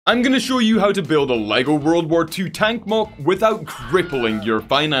I'm gonna show you how to build a LEGO World War II tank mock without crippling your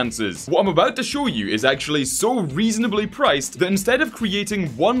finances. What I'm about to show you is actually so reasonably priced that instead of creating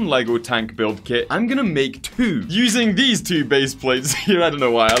one LEGO tank build kit, I'm gonna make two. Using these two base plates here, I don't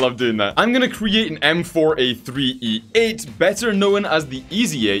know why, I love doing that. I'm gonna create an M4A3E8, better known as the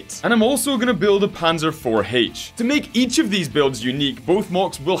Easy 8, and I'm also gonna build a Panzer 4H. To make each of these builds unique, both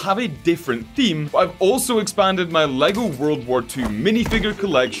mocks will have a different theme, but I've also expanded my LEGO World War II minifigure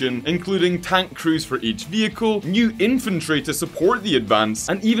collection, including tank crews for each vehicle, new infantry to support the advance,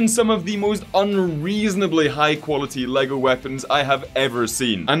 and even some of the most unreasonably high quality LEGO weapons I have ever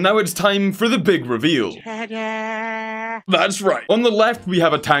seen. And now it's time for the big reveal. That's right. On the left, we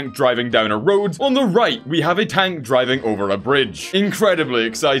have a tank driving down a road. On the right, we have a tank driving over a bridge. Incredibly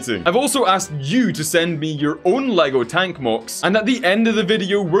exciting. I've also asked you to send me your own LEGO tank mocks, and at the end of the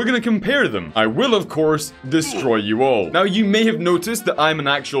video, we're gonna compare them. I will, of course, destroy you all. Now, you may have noticed that I'm an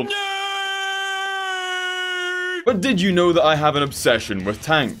actual But did you know that I have an obsession with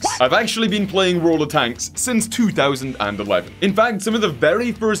tanks? I've actually been playing World of Tanks since 2011. In fact, some of the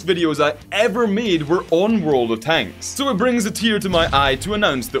very first videos I ever made were on World of Tanks. So it brings a tear to my eye to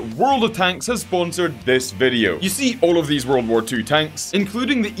announce that World of Tanks has sponsored this video. You see all of these World War II tanks,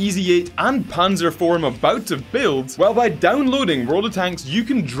 including the Easy 8 and Panzer 4 I'm about to build, well, by downloading World of Tanks, you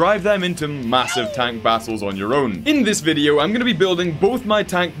can drive them into massive tank battles on your own. In this video, I'm going to be building both my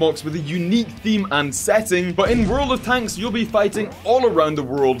tank mocks with a unique theme and setting, but in World of Tanks, you'll be fighting all around the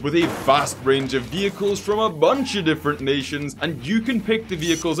world with a vast range of vehicles from a bunch of different nations, and you can pick the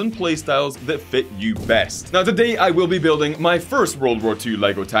vehicles and playstyles that fit you best. Now, today I will be building my first World War II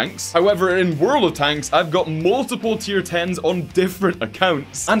LEGO tanks. However, in World of Tanks, I've got multiple tier 10s on different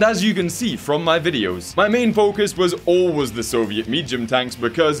accounts. And as you can see from my videos, my main focus was always the Soviet medium tanks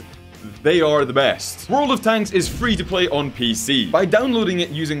because they are the best. World of Tanks is free to play on PC. By downloading it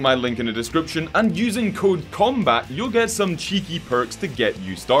using my link in the description and using code COMBAT, you'll get some cheeky perks to get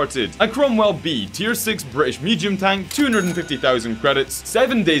you started. A Cromwell B tier 6 British medium tank, 250,000 credits,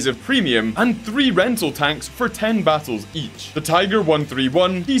 7 days of premium, and 3 rental tanks for 10 battles each. The Tiger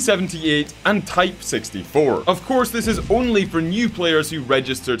 131, T78, and Type 64. Of course, this is only for new players who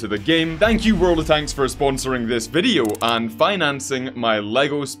register to the game. Thank you, World of Tanks, for sponsoring this video and financing my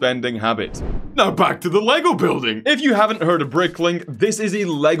LEGO spending habit. Now back to the LEGO building. If you haven't heard of Bricklink, this is a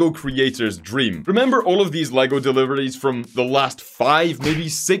LEGO creator's dream. Remember all of these LEGO deliveries from the last 5, maybe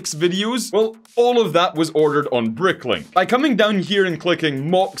 6 videos? Well, all of that was ordered on Bricklink. By coming down here and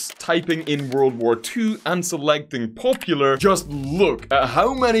clicking mocks, typing in World War II and selecting popular, just look at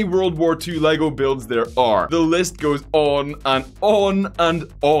how many World War II LEGO builds there are. The list goes on and on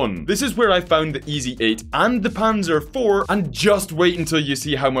and on. This is where I found the Easy 8 and the Panzer 4, and just wait until you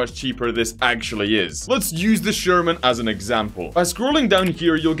see how much cheaper this actually is. Let's use the Sherman as an example. By scrolling down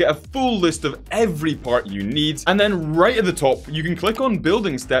here, you'll get a full list of every part you need, and then right at the top, you can click on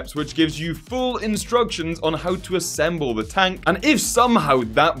building steps, which gives you full instructions on how to assemble the tank. And if somehow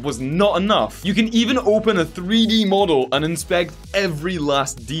that was not enough, you can even open a 3D model and inspect every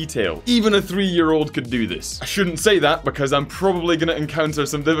last detail. Even a 3-year-old could do this. I shouldn't say that because I'm probably gonna encounter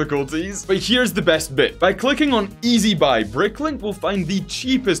some difficulties, but here's the best bit. By clicking on Easy Buy, Bricklink will find the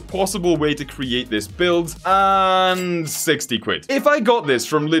cheapest possible way to create this build, and 60 quid. If I got this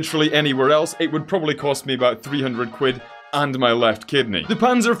from literally anywhere else, it would probably cost me about 300 quid and my left kidney. The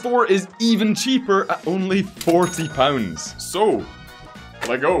Panzer 4 is even cheaper at only £40. So,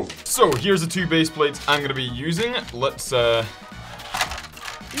 let go. So, here's the 2 base plates I'm gonna be using. Let's,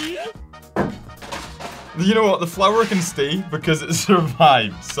 you know what, the flower can stay because it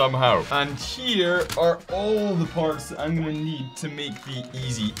survived somehow. And here are all the parts that I'm gonna need to make the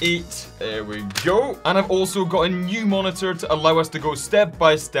Easy 8. There we go. And I've also got a new monitor to allow us to go step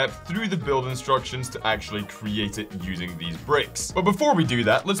by step through the build instructions to actually create it using these bricks. But before we do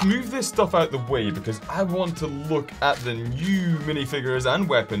that, let's move this stuff out the way because I want to look at the new minifigures and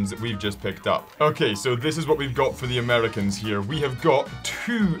weapons that we've just picked up. Okay, so this is what we've got for the Americans here. We have got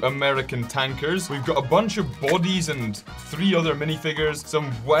 2 American tankers. We've got a bunch of bodies and 3 other minifigures,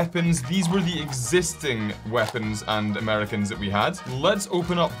 some weapons. These were the existing weapons and Americans that we had. Let's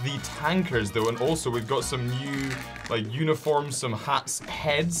open up the tankers though, and also we've got some new like uniforms, some hats,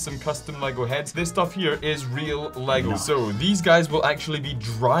 heads, some custom Lego heads. This stuff here is real Lego. So these guys will actually be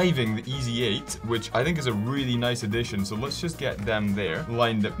driving the Easy 8, which I think is a really nice addition. So let's just get them there,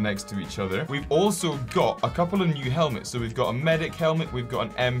 lined up next to each other. We've also got a couple of new helmets. So we've got a medic helmet, we've got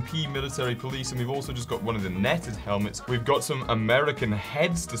an MP, military police, and we've also just got one of the netted helmets. We've got some American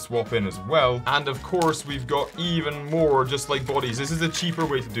heads to swap in as well. And of course, we've got even more just like bodies. This is a cheaper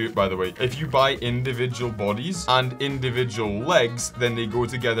way to do it, by the way. If you buy individual bodies, and and individual legs, then they go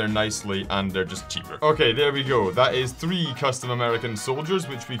together nicely and they're just cheaper. Okay, there we go. That is 3 custom American soldiers,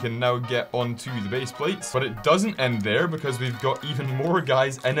 which we can now get onto the base plates. But it doesn't end there because we've got even more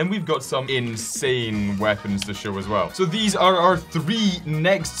guys, and then we've got some insane weapons to show as well. So these are our 3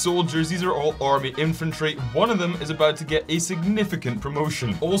 next soldiers. These are all army infantry. One of them is about to get a significant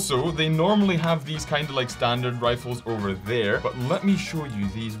promotion. Also, they normally have these kind of like standard rifles over there, but let me show you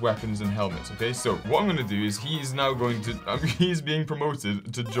these weapons and helmets, okay? So what I'm going to do is he's now going to, he's being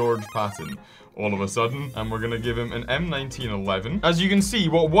promoted to George Patton all of a sudden, and we're gonna give him an M1911. As you can see,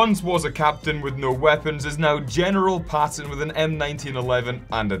 what once was a captain with no weapons is now General Patton with an M1911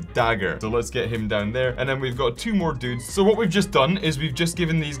 and a dagger. So let's get him down there, and then we've got 2 more dudes. So what we've just done is we've just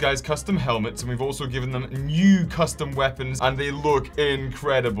given these guys custom helmets, and we've also given them new custom weapons, and they look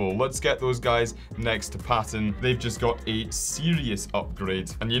incredible. Let's get those guys next to Patton. They've just got a serious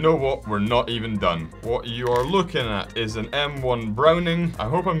upgrade, and you know what? We're not even done. What you are looking at is an M1 Browning. I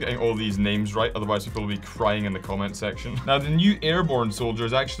hope I'm getting all these names right. Otherwise people will be crying in the comment section. Now the new airborne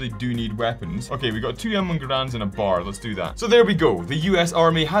soldiers actually do need weapons. Okay, we got 2 M1 Gardans and a bar. Let's do that. So there we go. The US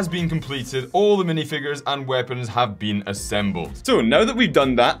Army has been completed. All the minifigures and weapons have been assembled. So now that we've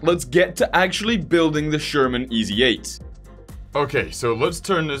done that, let's get to actually building the Sherman Easy 8. Okay, so let's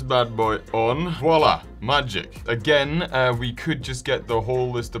turn this bad boy on. Voila, magic. Again, we could just get the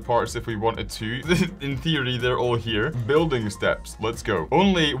whole list of parts if we wanted to. In theory, they're all here. Building steps, let's go.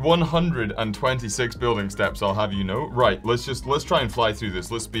 Only 126 building steps, I'll have you know. Right, let's try and fly through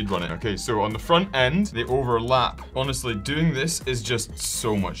this. Let's speedrun it. Okay, so on the front end, they overlap. Honestly, doing this is just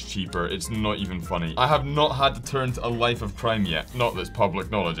so much cheaper. It's not even funny. I have not had to turn to a life of crime yet. Not that's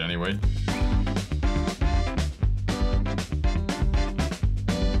public knowledge, anyway.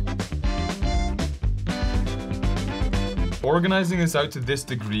 Organizing this out to this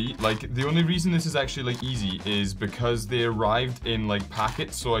degree, like, the only reason this is actually, like, easy is because they arrived in, like,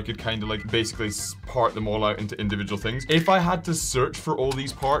 packets, so I could kind of, like, basically part them all out into individual things. If I had to search for all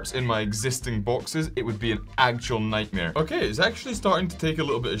these parts in my existing boxes, it would be an actual nightmare. Okay, it's actually starting to take a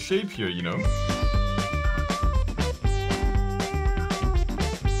little bit of shape here, you know?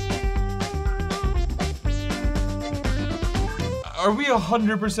 Are we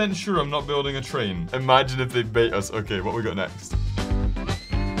 100% sure I'm not building a train? Imagine if they bait us. Okay, what we got next?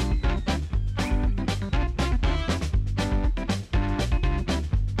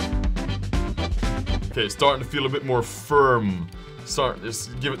 Okay, it's starting to feel a bit more firm.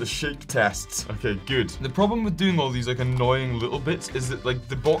 Just give it the shake tests. Okay, good. The problem with doing all these like annoying little bits is that like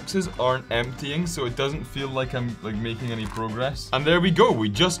the boxes aren't emptying, so it doesn't feel like I'm like making any progress. And there we go. We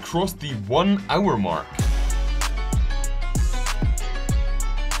just crossed the 1 hour mark.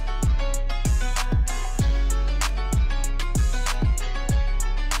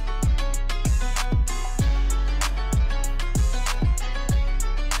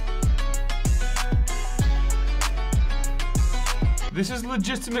 This is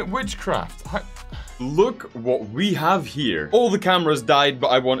legitimate witchcraft. Look what we have here. All the cameras died, but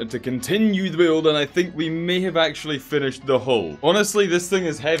I wanted to continue the build, and I think we may have actually finished the hull. Honestly, this thing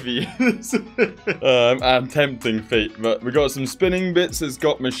is heavy. I'm tempting fate, but we got some spinning bits, it's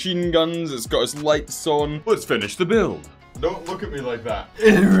got machine guns, it's got its lights on. Let's finish the build. Don't look at me like that.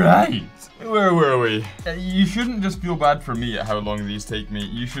 Right. Where were we? You shouldn't just feel bad for me at how long these take me.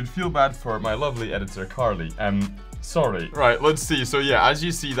 You should feel bad for my lovely editor, Carly. Sorry. Right, let's see. So yeah, as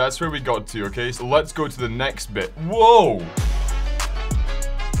you see, that's where we got to, okay? So let's go to the next bit. Whoa!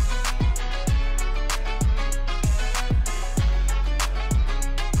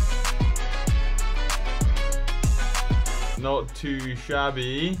 Not too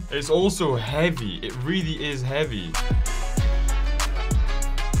shabby. It's also heavy. It really is heavy.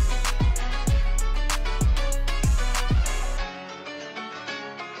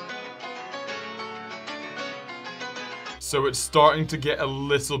 So it's starting to get a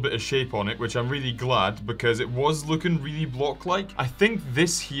little bit of shape on it, which I'm really glad because it was looking really block-like. I think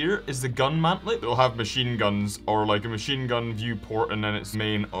this here is the gun mantlet. It'll have machine guns or like a machine gun viewport and then its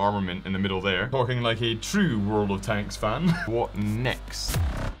main armament in the middle there. Talking like a true World of Tanks fan. What next?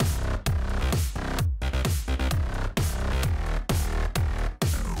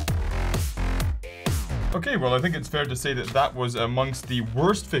 Okay, well, I think it's fair to say that that was amongst the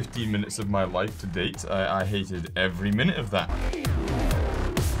worst 15 minutes of my life to date. I hated every minute of that.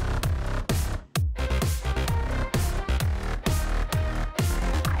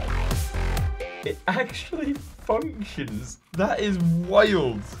 It actually functions. That is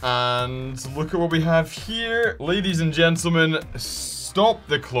wild. And look at what we have here. Ladies and gentlemen, stop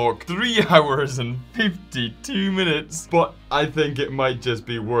the clock. 3 hours and 52 minutes. But I think it might just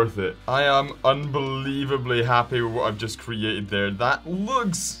be worth it. I am unbelievably happy with what I've just created there. That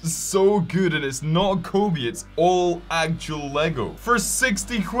looks so good, and it's not Kobe, it's all actual Lego. For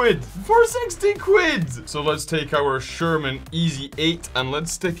 60 quid. For 60 quid! So let's take our Sherman Easy 8 and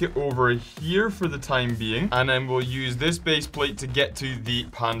let's stick it over here for the time being. And then we'll use this base plate to get to the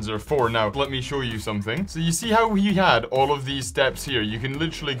Panzer IV. Now, let me show you something. So you see how we had all of these steps here? You can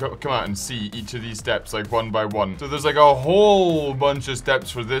literally come out and see each of these steps like one by one. So there's like a whole bunch of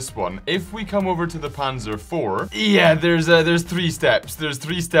steps for this one. If we come over to the Panzer IV, yeah, there's 3 steps. There's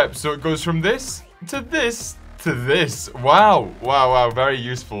 3 steps. So it goes from this to this to this. Wow. Wow, wow. Very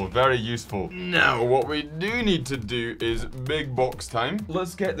useful. Very useful. Now, what we do need to do is big box time.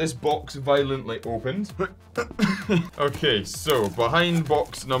 Let's get this box violently opened. Okay, so behind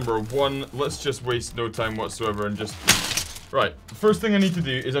box number 1, let's just waste no time whatsoever and just... Right, the first thing I need to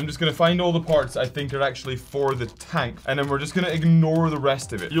do is I'm just going to find all the parts I think are actually for the tank, and then we're just going to ignore the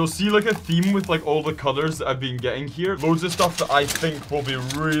rest of it. You'll see like a theme with like all the colors that I've been getting here. Loads of stuff that I think will be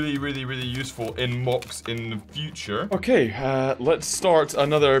really, really, really useful in mocks in the future. Okay, let's start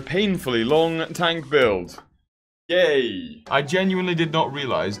another painfully long tank build. Yay! I genuinely did not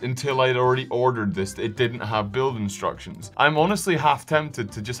realize until I'd already ordered this that it didn't have build instructions. I'm honestly half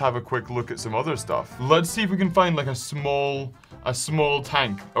tempted to just have a quick look at some other stuff. Let's see if we can find like a small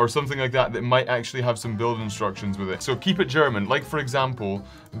tank or something like that that might actually have some build instructions with it. So keep it German. Like for example,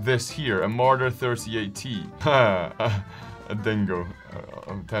 this here, a Marder 38T. A dingo.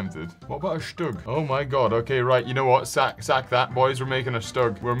 I'm tempted. What about a Stug? Oh my god. Okay, right. You know what? Sack that, boys. We're making a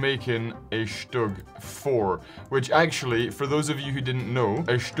Stug. We're making a Stug 4. Which actually, for those of you who didn't know,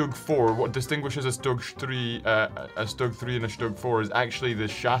 a Stug 4, what distinguishes a Stug 3, a Stug 3 and a Stug 4 is actually the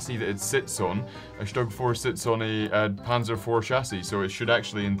chassis that it sits on. A Stug 4 sits on a Panzer 4 chassis, so it should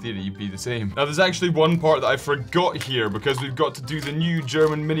actually, in theory, be the same. Now, there's actually one part that I forgot here because we've got to do the new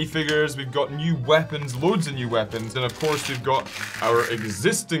German minifigures. We've got new weapons, loads of new weapons, and of course, we've got our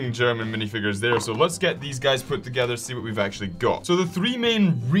existing German minifigures there. So let's get these guys put together, see what we've actually got. So the 3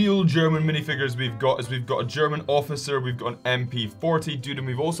 main real German minifigures we've got is we've got a German officer, we've got an MP40 dude, and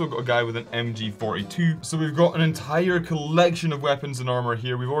we've also got a guy with an MG42. So we've got an entire collection of weapons and armor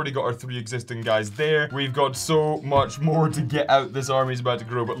here. We've already got our 3 existing guys there. We've got so much more to get out. This army's about to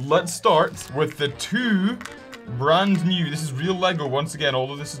grow, but let's start with the 2 brand new. This is real Lego once again.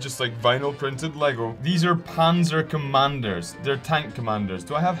 All of this is just like vinyl printed Lego. These are Panzer commanders. They're tank commanders.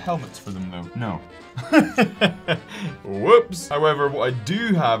 Do I have helmets for them though? No. Whoops. However, what I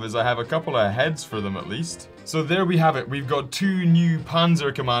do have is I have a couple of heads for them at least. So there we have it. We've got 2 new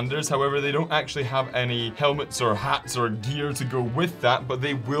Panzer commanders. However, they don't actually have any helmets or hats or gear to go with that, but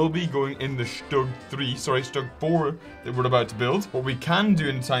they will be going in the Stug 4 that we're about to build. What we can do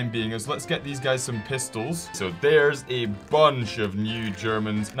in the time being is let's get these guys some pistols. So there's a bunch of new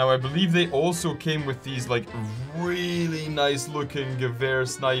Germans. Now, I believe they also came with these like really nice looking Gewehr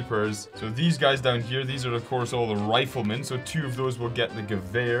snipers. So these guys down here, these are of course all the riflemen. So 2 of those will get the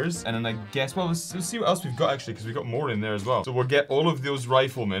Gewehrs. And then I guess, well, let's see what else we've got actually, because we've got more in there as well. So we'll get all of those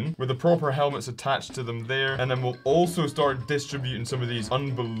riflemen with the proper helmets attached to them there. And then we'll also start distributing some of these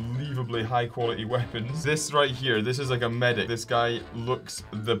unbelievably high quality weapons. This right here, this is like a medic. This guy looks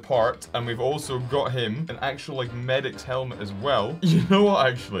the part. And we've also got him an actual like medic's helmet as well. You know what,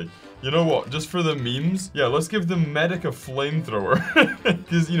 actually? You know what? Just for the memes, yeah, let's give the medic a flamethrower.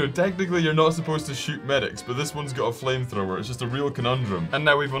 Because, you know, technically you're not supposed to shoot medics, but this one's got a flamethrower. It's just a real conundrum. And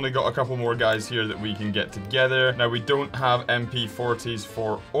now we've only got a couple more guys here that we can get together. Now, we don't have MP40s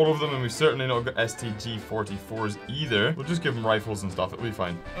for all of them, and we've certainly not got STG44s either. We'll just give them rifles and stuff. It'll be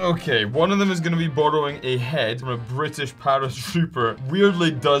fine. Okay, one of them is going to be borrowing a head from a British paratrooper.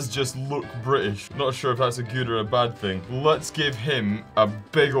 Weirdly does just look British. Not sure if that's a good or a bad thing. Let's give him a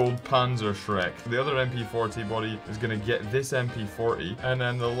big old Panzer Shrek. The other MP40 body is going to get this MP40, and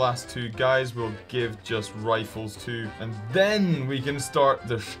then the last 2 guys will give just rifles to, and then we can start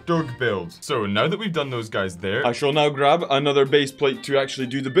the Stug build. So now that we've done those guys there, I shall now grab another base plate to actually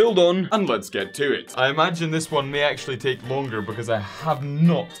do the build on, and let's get to it. I imagine this one may actually take longer because I have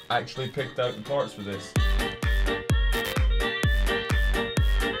not actually picked out the parts for this.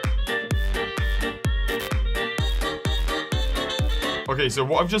 Okay, so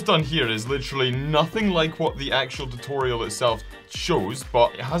what I've just done here is literally nothing like what the actual tutorial itself shows,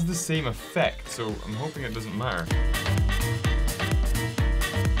 but it has the same effect, so I'm hoping it doesn't matter.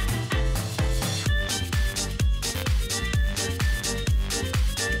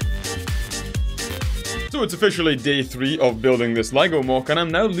 So So it's officially day 3 of building this Lego mock, and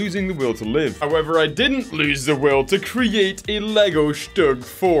I'm now losing the will to live. However, I didn't lose the will to create a Lego Stug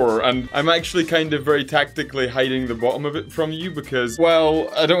 4, and I'm actually kind of very tactically hiding the bottom of it from you because, well,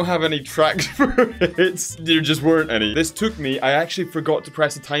 I don't have any tracks for it. There just weren't any. This took me, I actually forgot to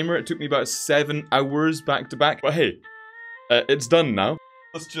press a timer. It took me about 7 hours back to back, but hey, it's done now.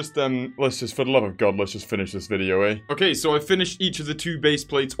 Let's just, for the love of God, let's just finish this video, eh? Okay, so I finished each of the 2 base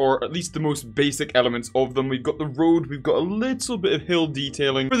plates, or at least the most basic elements of them. We've got the road, we've got a little bit of hill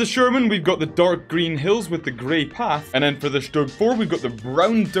detailing. For the Sherman, we've got the dark green hills with the grey path. And then for the Stug 4, we've got the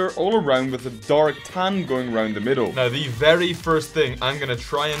brown dirt all around with the dark tan going around the middle. Now, the very first thing I'm gonna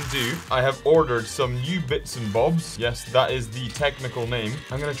try and do, I have ordered some new bits and bobs. Yes, that is the technical name.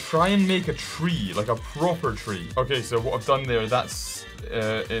 I'm gonna try and make a tree, like a proper tree. Okay, so what I've done there, that's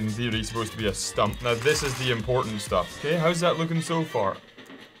in theory supposed to be a stump. Now this is the important stuff. Okay, how's that looking so far?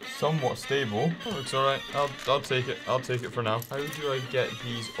 Somewhat stable. That looks alright. I'll take it. I'll take it for now. How do I get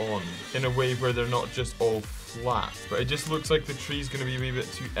these on in a way where they're not just all flat? But it just looks like the tree's gonna be a wee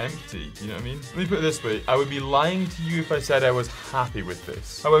bit too empty. You know what I mean? Let me put it this way. I would be lying to you if I said I was happy with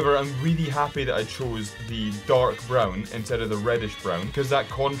this. However, I'm really happy that I chose the dark brown instead of the reddish brown, because that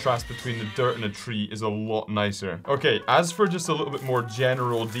contrast between the dirt and the tree is a lot nicer. Okay, as for just a little bit more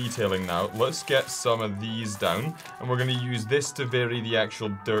general detailing now, let's get some of these down, and we're gonna use this to vary the actual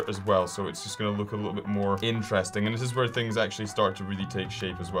dirt as well, so it's just gonna look a little bit more interesting, and this is where things actually start to really take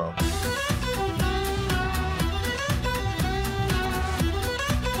shape as well.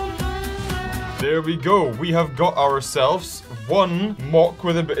 There we go. We have got ourselves one mock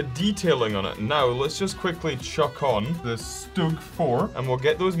with a bit of detailing on it. Now, let's just quickly chuck on the Stug 4, and we'll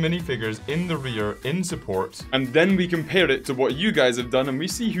get those minifigures in the rear in support, and then we compare it to what you guys have done, and we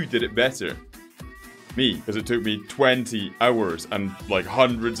see who did it better. Me, because it took me 20 hours and like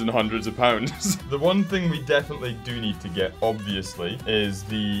hundreds and hundreds of pounds. The one thing we definitely do need to get, obviously, is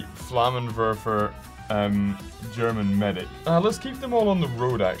the Flammenwerfer German medic. Let's keep them all on the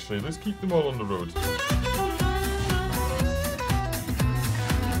road, actually. Let's keep them all on the road.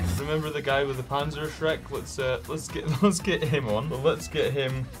 Remember the guy with the Panzer Shrek? Let's get him on. But let's get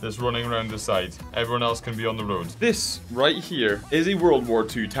him that's running around the side. Everyone else can be on the road. This right here is a World War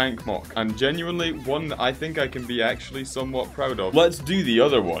II tank mock, and genuinely one that I think I can be actually somewhat proud of. Let's do the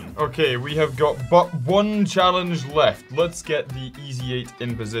other one. Okay, we have got but one challenge left. Let's get the Easy 8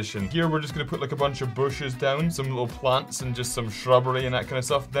 in position. Here we're just gonna put like a bunch of bushes down, some little plants and just some shrubbery and that kind of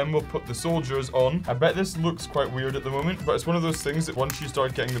stuff. Then we'll put the soldiers on. I bet this looks quite weird at the moment, but it's one of those things that once you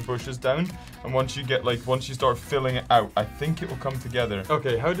start getting the bushes down, and once you start filling it out, I think it will come together.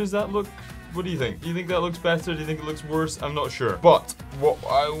 Okay, how does that look? What do you think? Do you think that looks better? Do you think it looks worse? I'm not sure. But what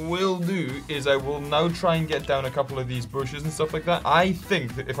I will do is I will now try and get down a couple of these bushes and stuff like that. I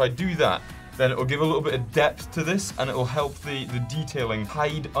think that if I do that, then it will give a little bit of depth to this, and it will help the detailing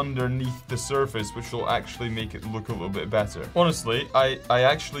hide underneath the surface, which will actually make it look a little bit better. Honestly, I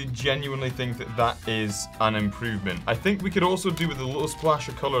actually genuinely think that that is an improvement. I think we could also do with a little splash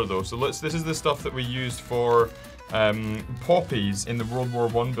of color though. So this is the stuff that we used for poppies in the World War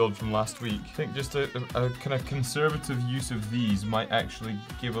I build from last week. I think just a kind of conservative use of these might actually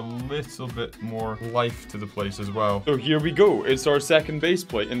give a little bit more life to the place as well. So here we go. It's our second base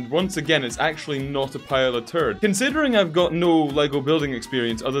plate, and once again, it's actually not a pile of turd. Considering I've got no Lego building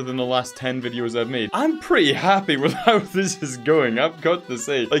experience other than the last 10 videos I've made, I'm pretty happy with how this is going, I've got to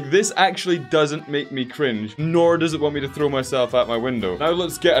say. Like, this actually doesn't make me cringe, nor does it want me to throw myself out my window. Now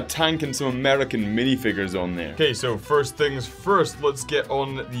let's get a tank and some American minifigures on there. Okay, so first things first, let's get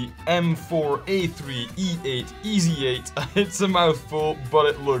on the M4A3 E8 Easy 8. It's a mouthful, but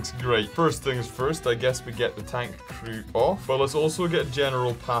it looks great. First things first, I guess we get the tank crew off, but let's also get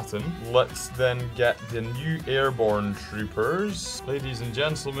General Patton. Let's then get the new airborne troopers. Ladies and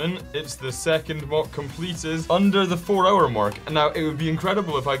gentlemen, it's the second mock completed under the 4-hour mark. Now, it would be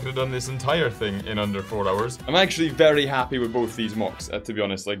incredible if I could have done this entire thing in under 4 hours. I'm actually very happy with both these mocks, to be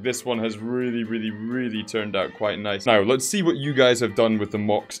honest. Like, this one has really turned out quite nice. Now, let's see what you guys have done with the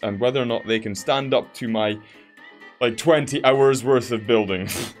mocks and whether or not they can stand up to my, like, 20 hours worth of building.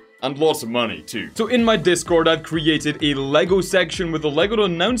 And lots of money, too. So in my Discord, I've created a Lego section with the Lego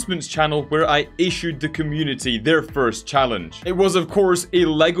announcements channel where I issued the community their first challenge. It was, of course, a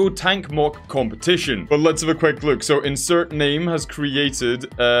Lego tank mock competition. But let's have a quick look. So insert name has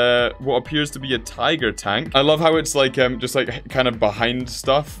created what appears to be a tiger tank. I love how it's like, just like kind of behind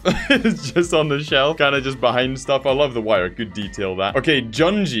stuff. It's just on the shelf, kind of just behind stuff. I love the wire, good detail that. Okay,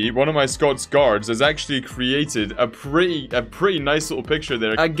 Junjie, one of my Scots guards, has actually created a pretty nice little picture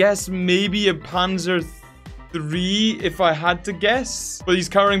there. I guess maybe a panzer 3 if I had to guess. But he's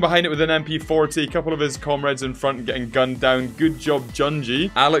cowering behind it with an MP40. A couple of his comrades in front getting gunned down. Good job,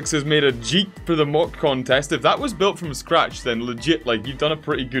 Junjie. Alex has made a Jeep for the mock contest. If that was built from scratch, then legit, like, you've done a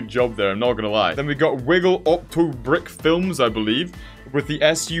pretty good job there, I'm not gonna lie. Then we got Wiggle Opto Brick Films, I believe, with the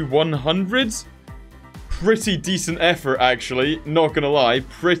SU-100s. Pretty decent effort, actually. Not gonna lie.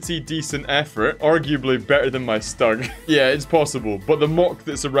 Pretty decent effort. Arguably better than my Stug. Yeah, it's possible. But the mock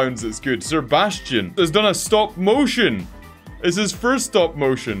that surrounds it's good. Sebastian has done a stop motion. It's his first stop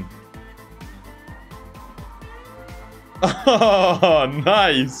motion. Oh,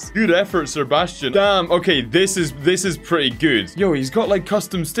 nice. Good effort, Sebastian. Damn, okay, this is pretty good. Yo, he's got like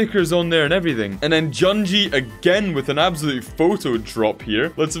custom stickers on there and everything. And then Junjie again with an absolute photo drop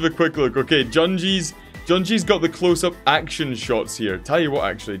here. Let's have a quick look. Okay, Junjie's got the close-up action shots here. Tell you what,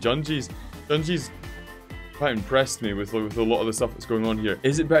 actually, Junjie's quite impressed me with a lot of the stuff that's going on here.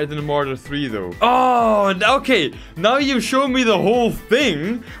 Is it better than a Marder 3, though? Oh, okay. Now you've shown me the whole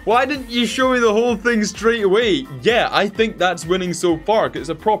thing. Why didn't you show me the whole thing straight away? Yeah, I think that's winning so far, because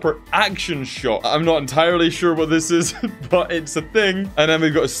it's a proper action shot. I'm not entirely sure what this is, but it's a thing. And then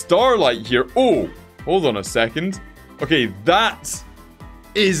we've got a Starlight here. Oh, hold on a second. Okay, that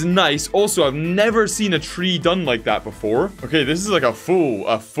is nice. Also, I've never seen a tree done like that before. Okay, this is like a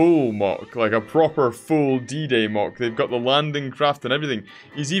full mock, like a proper full D-Day mock. They've got the landing craft and everything.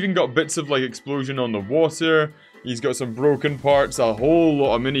 He's even got bits of like explosion on the water. He's got some broken parts, a whole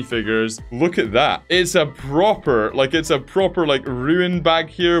lot of minifigures. Look at that. It's a proper like ruin bag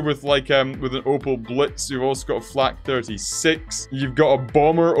here with like with an Opal Blitz. You've also got a Flak 36. You've got a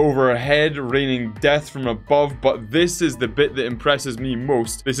bomber overhead raining death from above, but this is the bit that impresses me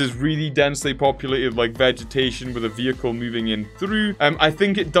most. This is really densely populated like vegetation with a vehicle moving in through. I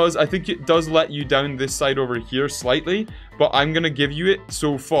think it does let you down this side over here slightly, but I'm gonna give you it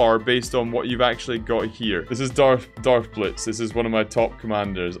so far based on what you've actually got here. This is Darth Blitz. This is one of my top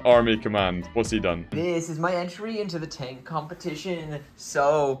commanders. Army Command. What's he done? This is my entry into the tank competition.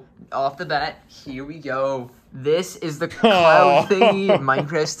 So, off the bat, here we go. This is the cloud thingy.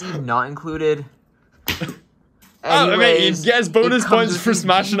 Minecraft Steve not included. Anyways, I mean, he gets bonus points for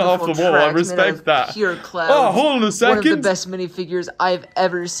smashing it off the wall. I respect that. Pure cloud. Oh, hold on a second. One of the best minifigures I've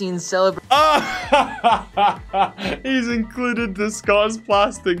ever seen celebrate. He's included the Scots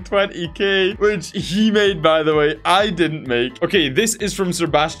plastic 20k, which he made, by the way. I didn't make. Okay, this is from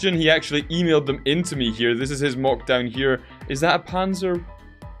Sebastian. He actually emailed them into me here. This is his mock down here. Is that a Panzer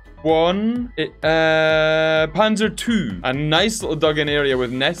 1? Panzer 2. A nice little dug-in area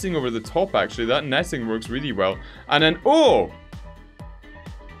with netting over the top, actually. That netting works really well. And then, oh!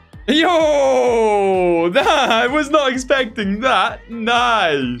 Yo! I was not expecting that.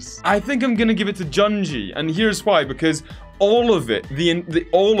 Nice. I think I'm gonna give it to Junjie. And here's why. Because all of it,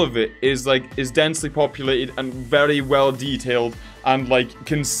 all of it is densely populated and very well detailed and like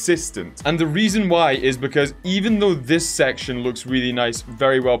consistent. And the reason why is because even though this section looks really nice,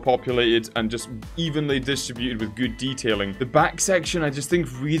 very well populated and just evenly distributed with good detailing, the back section I just think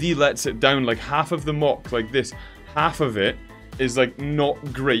really lets it down. Like half of the mock, like this, half of it is like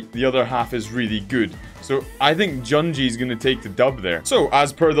not great. The other half is really good. So I think Junjie's gonna take the dub there. So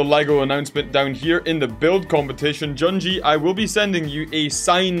as per the Lego announcement down here in the build competition, Junjie, I will be sending you a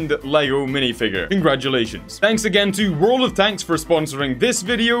signed Lego minifigure. Congratulations. Thanks again to World of Tanks for sponsoring this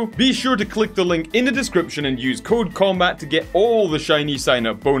video. Be sure to click the link in the description and use code COMBAT to get all the shiny sign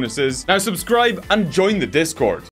up bonuses. Now subscribe and join the Discord.